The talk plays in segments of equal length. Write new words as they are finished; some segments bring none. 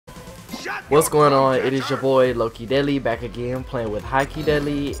What's going on? It is your boy Loki Deadly back again, playing with Hikey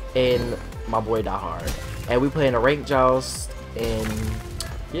Deadly and my boy Die Hard, and we playing a ranked joust. And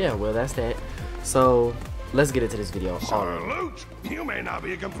yeah, well, that's that. So let's get into this video. Salute! You may not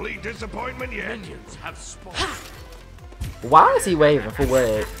be a complete disappointment yet. Why is he waving for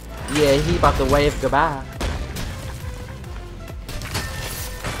what? Yeah, he about to wave goodbye.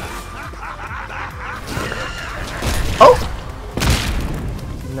 Oh!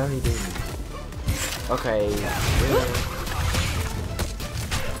 No, he didn't. Okay.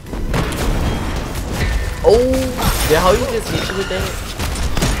 Oh! Did how you just hit you with that?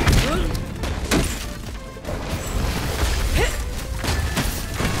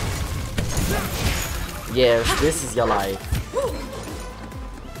 Yes, this is your life.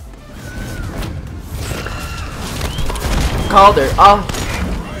 Called her. Oh.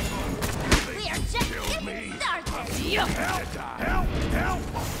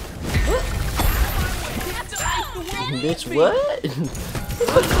 Bitch, what?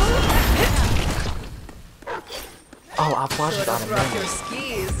 Oh, I flashed out of memory.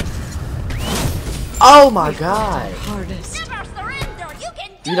 Oh my god.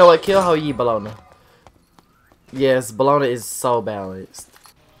 You know what? Kill Hoyi Bologna. Yes, Bologna is so balanced.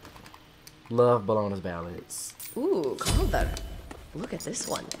 Love Bologna's balance. Ooh, Calder. Look at this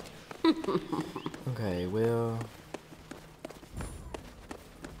one. Okay, well.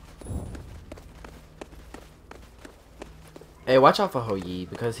 Hey, watch out for Hoyi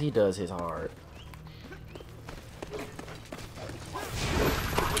because he does his hard.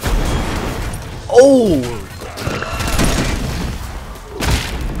 Oh!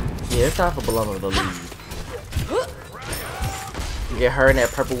 Yeah, it's time for Bologna to leave. Get her in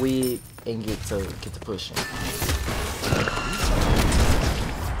that purple wig and get to pushing.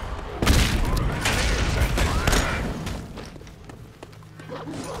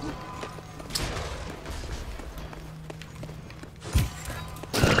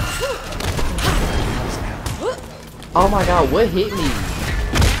 Oh my god, what hit me?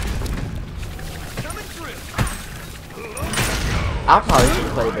 I probably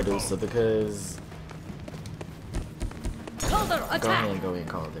should play Medusa because go ahead,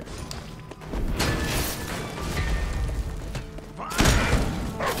 Calder.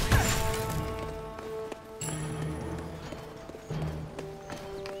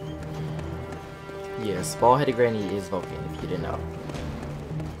 Yes, bald-headed granny is Vulcan, if you didn't know.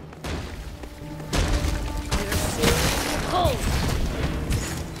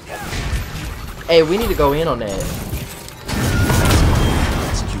 Hey, we need to go in on that.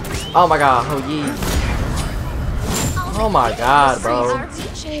 Oh my god, Hoyi. Oh my god, bro.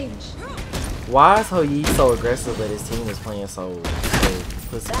 Why is Hoyi so aggressive that his team is playing so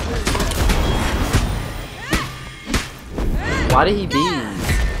pussy? Why did he bees?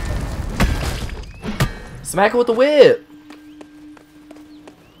 Smack it with the whip.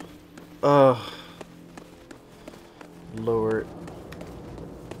 Lord.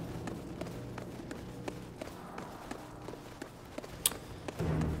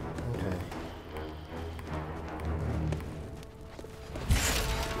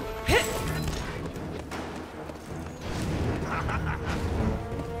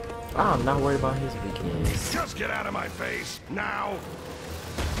 I'm not worried about his weakness. Just get out of my face now.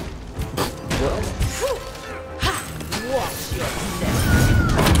 Watch your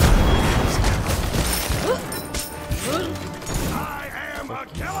I am a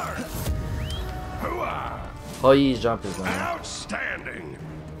killer. Hooah! Hoyi's jump is going. Outstanding.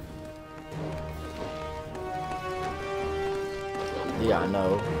 Yeah, I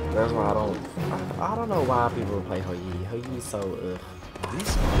know. That's why I don't know why people play Hoyi. Hoyi's so ugh.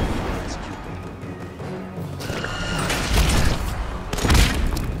 This one is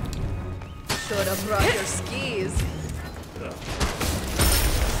should have brought your skis.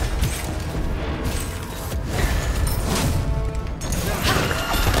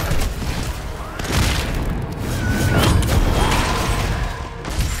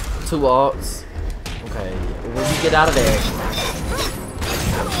 Two alts. Okay, when you get out of there.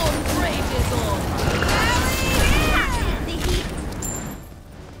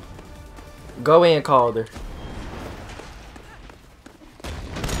 Go in, Calder.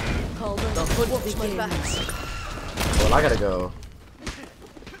 Calder, the hood begins. Well, I gotta go.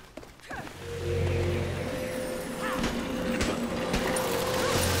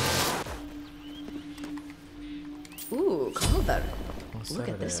 Ooh, Calder. Look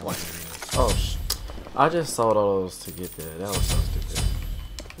at this one. Oh, I just sold all those to get there. That was so stupid.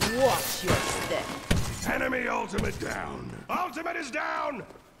 Watch your step. enemy ultimate down. Ultimate is down.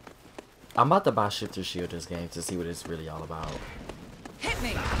 I'm about to buy Shifter Shield this game to see what it's really all about. Hit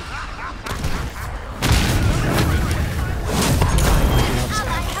me.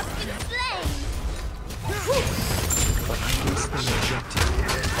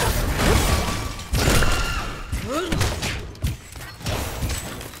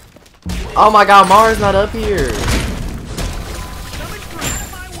 Oh my god, Mars not up here.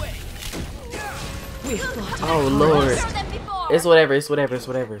 Oh lord. It's whatever, it's whatever, it's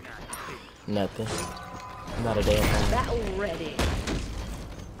whatever. Nothing. Not a damn thing. Battle ready.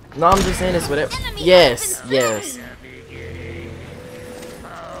 No, I'm just saying it's whatever. Yes, yes.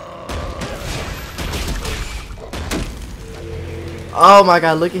 Oh my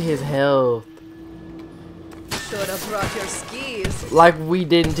god, look at his health. Should have brought your skis. Like we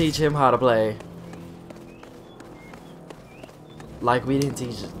didn't teach him how to play. Like we didn't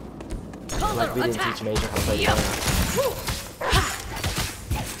teach Major how to play the game.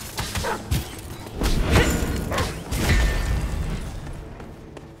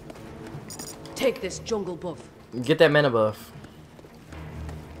 Take this jungle buff. Get that mana buff.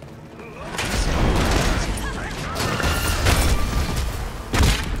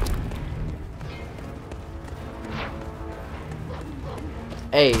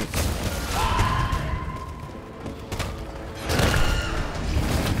 Hey.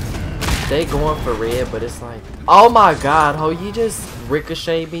 They going for red, but it's like, oh my god, ho, you just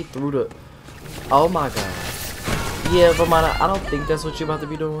ricocheted me through the, oh my god. Yeah, but I don't think that's what you're about to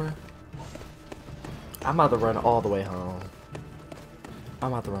be doing. I'm about to run all the way home.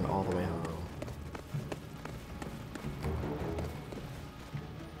 I'm about to run all the way home.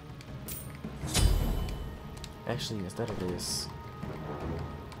 Actually, instead of this.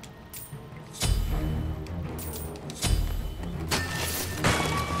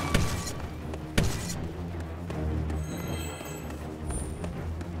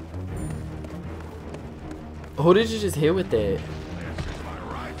 Who did you just hit with that?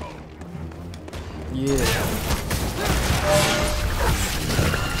 Yeah.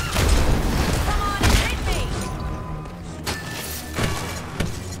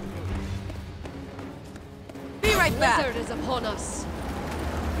 Be right back. Blizzard is upon us.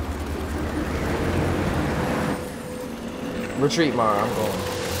 Retreat, Mara. I'm going.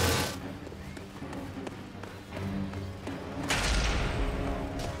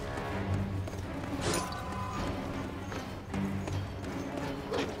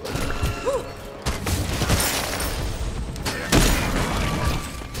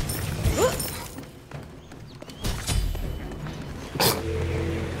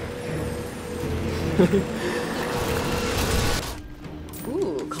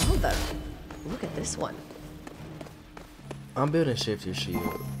 Ooh, Calder. Look at this one. I'm building shift your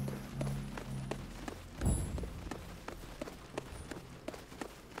shield.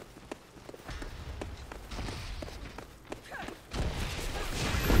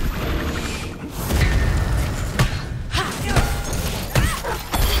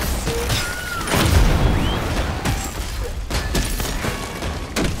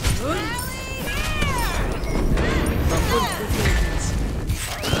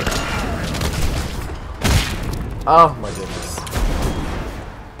 Oh my goodness.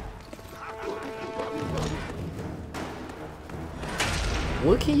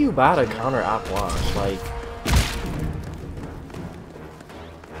 What can you buy to counter op wash? Like,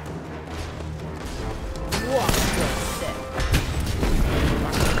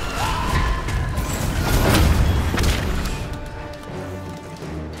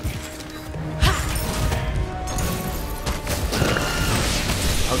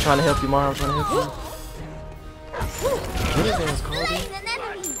 I'm trying to help you, Mara. I'm trying to help you. What is this called?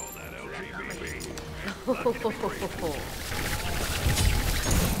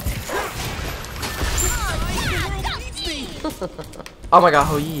 Oh my god,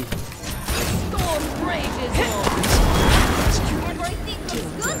 Hoi.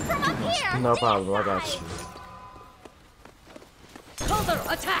 No problem, I got you. Counter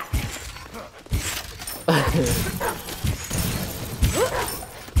attack.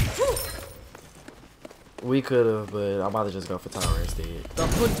 We could have, but I'm about to just go for tower instead. The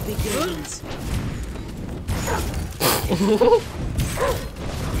hunt begins.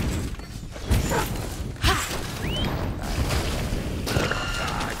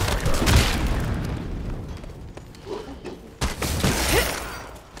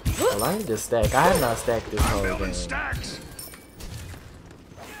 Well, I need to stack. I have not stacked this whole game.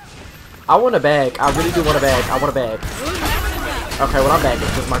 I want a bag. I really do want a bag. I want a bag. Okay, well I'm bagging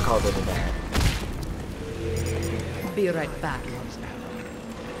because my call didn't bag. Be right back.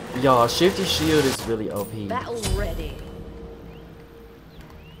 Y'all, Shifty Shield is really OP. Battle ready.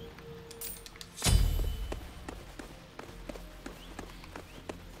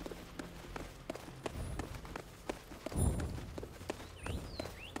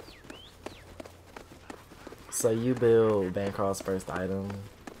 So you build Bancroft's first item.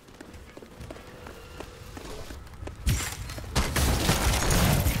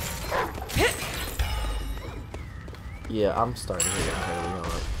 Yeah, I'm starting to hit incredibly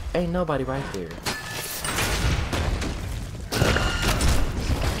hard. Ain't nobody right there.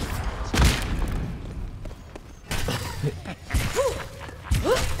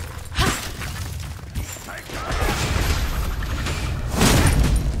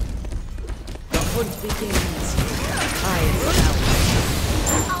 The hunt begins. I am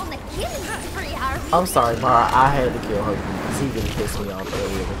On the killing spree, are we? I'm sorry, Mara. I had to kill her because he really pissed me off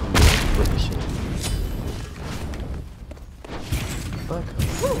earlier when he was with the shit. Fuck.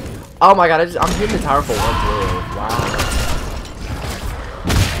 Oh my god, I'm hitting the tower for 112. Wow.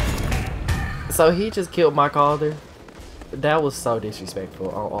 So he just killed my Calder. That was so disrespectful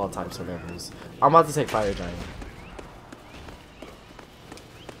on all types of levels. I'm about to take Fire Giant.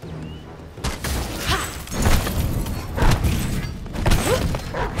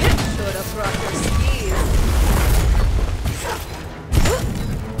 should have brought your skis.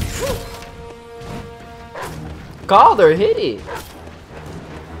 Calder, hit it.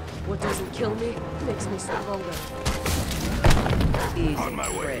 What doesn't kill me makes me stronger. Easy On my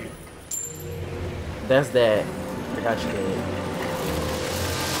way. prey. That's that. I got you dead.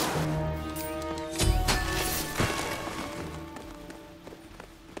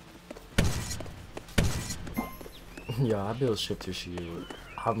 Yo, I built shifter shield.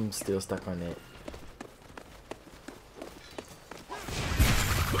 I'm still stuck on that.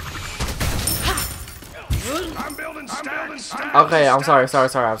 I'm building stacks. Okay, I'm sorry, I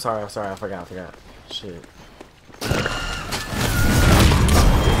forgot. Shit.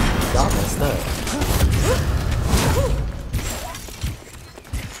 Y'all messed up.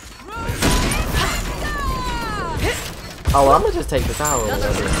 Oh, well, I'm gonna just take the tower.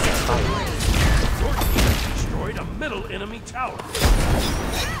 Destroyed a middle enemy tower.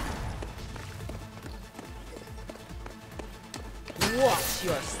 Watch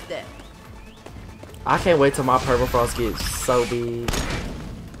your step. I can't wait till my permafrost gets so big.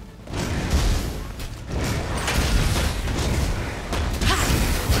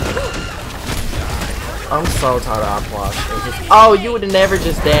 I'm so tired of Aquash. Oh, you would never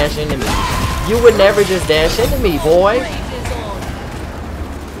just dash into me. You would never just dash into me, boy.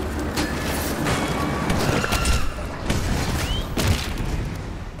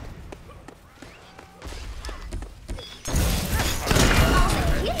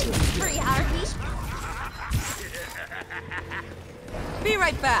 Killing spree, are we? Be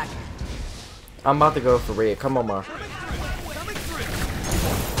right back. I'm about to go for red. Come on, Ma.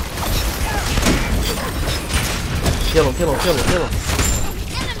 Kill him. Enemy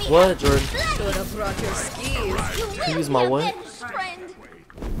What, Jordan? Should have brought your skis. You use my what? best friend.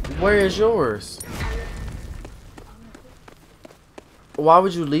 Where is yours? Why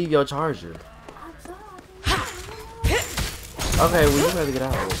would you leave your charger? Okay, well, you gotta get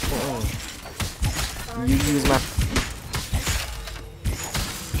out. You use my...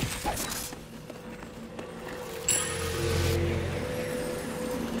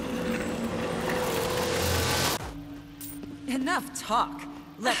 Enough talk.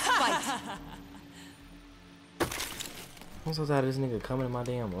 Let's fight. I'm so tired of this nigga coming in my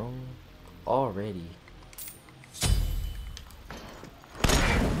damn room already.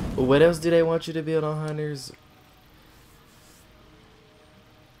 What else do they want you to build on Hunters?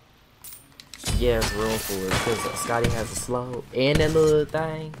 Yes, room for it. Because Skadi has a slow and that little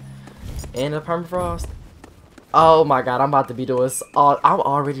thing. And the permafrost. Oh my god, I'm about to be doing... I'm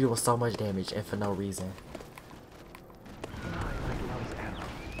already doing so much damage and for no reason.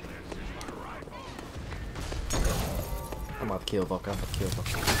 I'm about to kill Volker.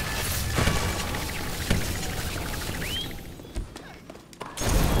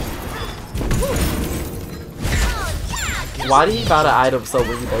 Why do you buy the item so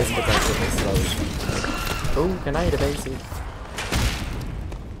when you basic attack with it slow? Ooh, can I hit a basic?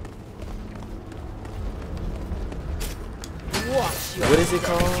 Watch your What is it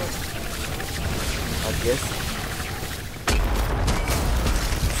called? I guess.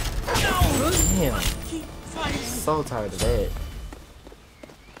 Damn. So tired of that.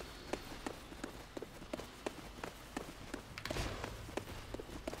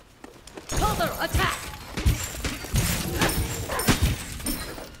 Counter attack.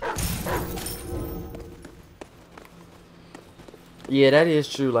 Yeah, that is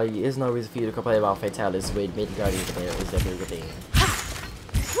true. Like, there's no reason for you to complain about fatalities with mid guardians there. Is definitely a good thing.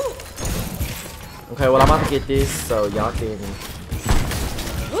 Okay, well, I'm about to get this, so y'all can.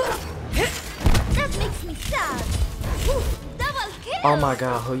 That makes me sad. Double kill. Oh my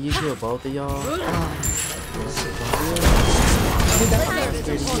god, who you kill both of y'all?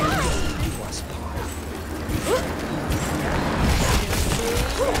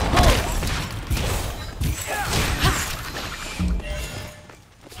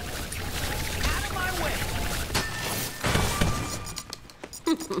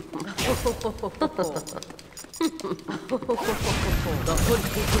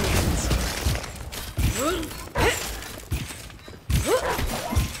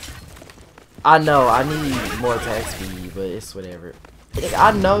 I know, I need more attack speed, but it's whatever.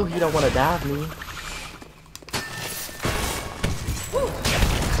 I know he don't want to dive me.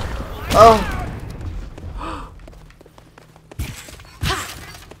 Oh!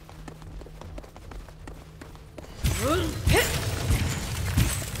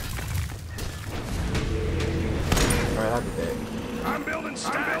 Alright, I'll be back. I'm building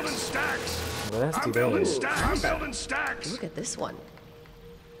stacks. Well, that's too I'm building bad. stacks. I'm building stacks. Look at this one.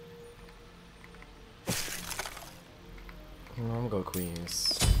 I'm gonna go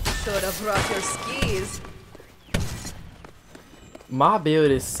Queens. Should have brought your skis. My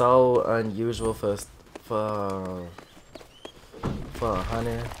build is so unusual for a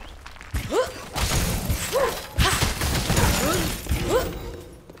hunter.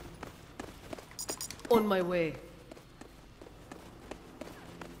 On my way.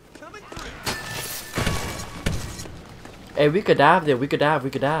 Hey, we could dive there. We could dive.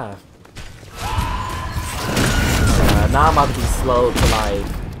 Now I'm about to be slow to like.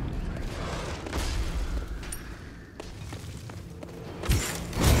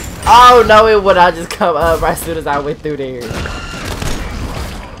 Oh no! It would I just come up right as soon as I went through there.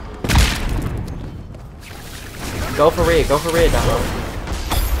 Go for red, dog.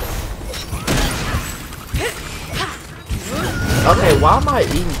 Okay, why am I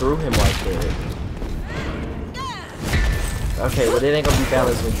eating through him like that? Okay, well it ain't gonna be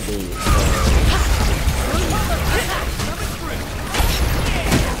balanced when you leave.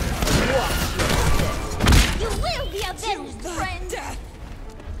 You will be avenged, friend.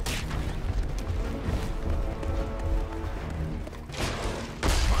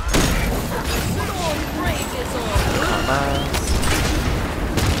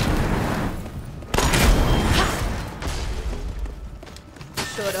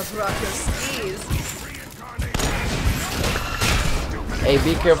 Should have brought your skis. Hey,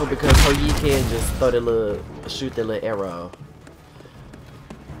 be careful because Hoyi can just throw that little, shoot that little arrow.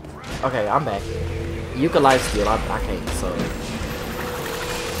 Okay, I'm back. You can life steal, I can't, so.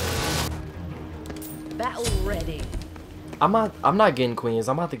 Battle ready. I'm not getting queens.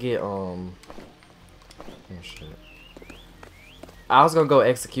 I'm about to get oh shit. I was gonna go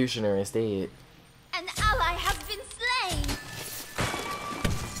executioner instead. An ally has been slain.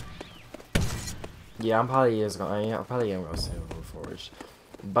 Yeah, I probably am gonna silver forge,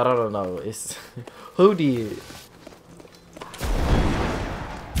 but I don't know. It's who did.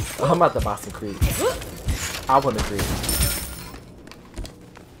 I'm about to buy some creep. I want to creep.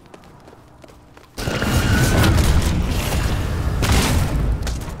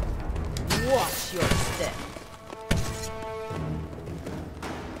 Watch your step.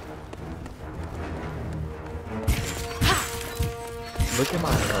 Look at my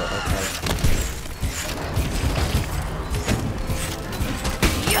okay.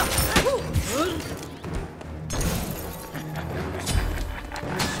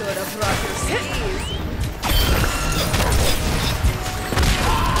 Should have brought your skis.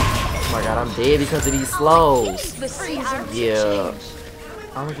 Oh my god, I'm dead because of these slows. The season Yeah.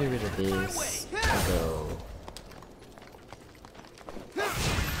 I'm gonna get rid of this and go.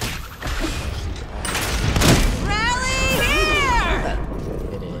 Rally here!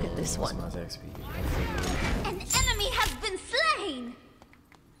 Look at this one. My attack speed. An enemy has been slain.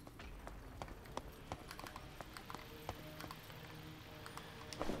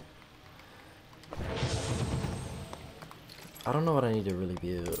 I don't know what I need to really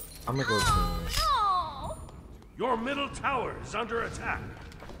build. I'm gonna go kings. No. Your middle tower is under attack.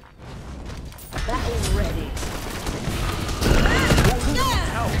 Battle ready.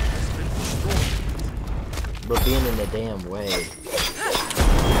 Tower has been destroyed. But being in the damn way.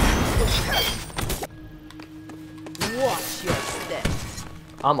 Watch your step.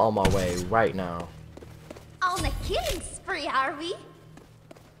 I'm on my way right now. On a killing spree, are we?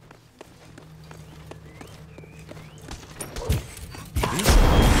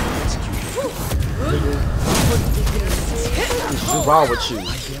 What's wrong with you?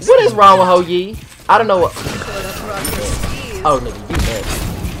 What is wrong with Hoyi? I don't know what. Oh, nigga, you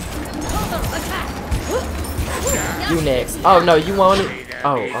next. You next. Oh, no, you want it?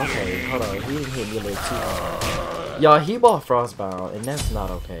 Oh, okay. Hold on. He didn't hit me a little too hard. Y'all, he bought Frostbound, and that's not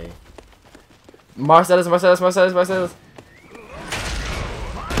okay. Marcellus. The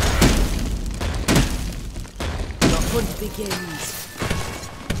hunt begins.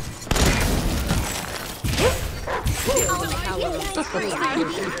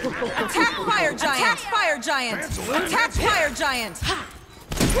 Attack fire giant! Fire giant! Attack fire giant!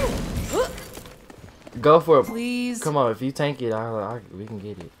 Go for it. Please. Come on, if you tank it, we can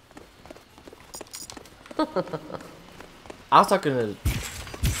get it. I was talking to.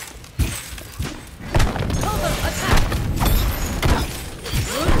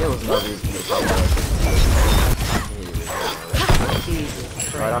 There was no reason to talk about it.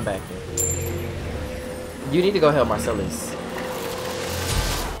 Alright, I'm back there. You need to go help Marcellus.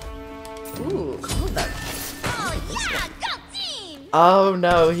 Ooh, call that. Oh yeah, go team! Oh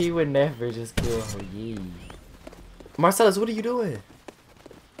no, he would never just kill her. Yeah. Marcellus, what are you doing?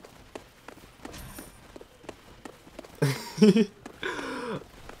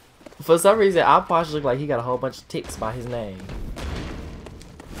 For some reason, our Posh look like he got a whole bunch of ticks by his name.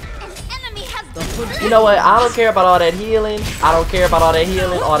 An enemy has You know what? I don't care about all that healing. I don't care about all that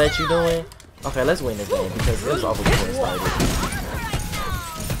healing, all that you doing. Okay, let's win this game because it was over before it started.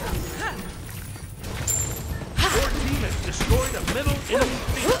 Your team has destroyed a middle enemy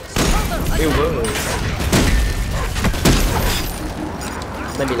fence. It was.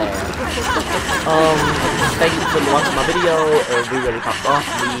 Let me laugh. Thank you for watching my video, and we really popped off.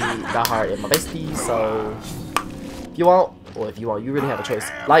 Me, Die Hard, and my bestie. So, if you want, or if you want, you really have a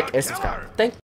choice. Like and subscribe. Thank you.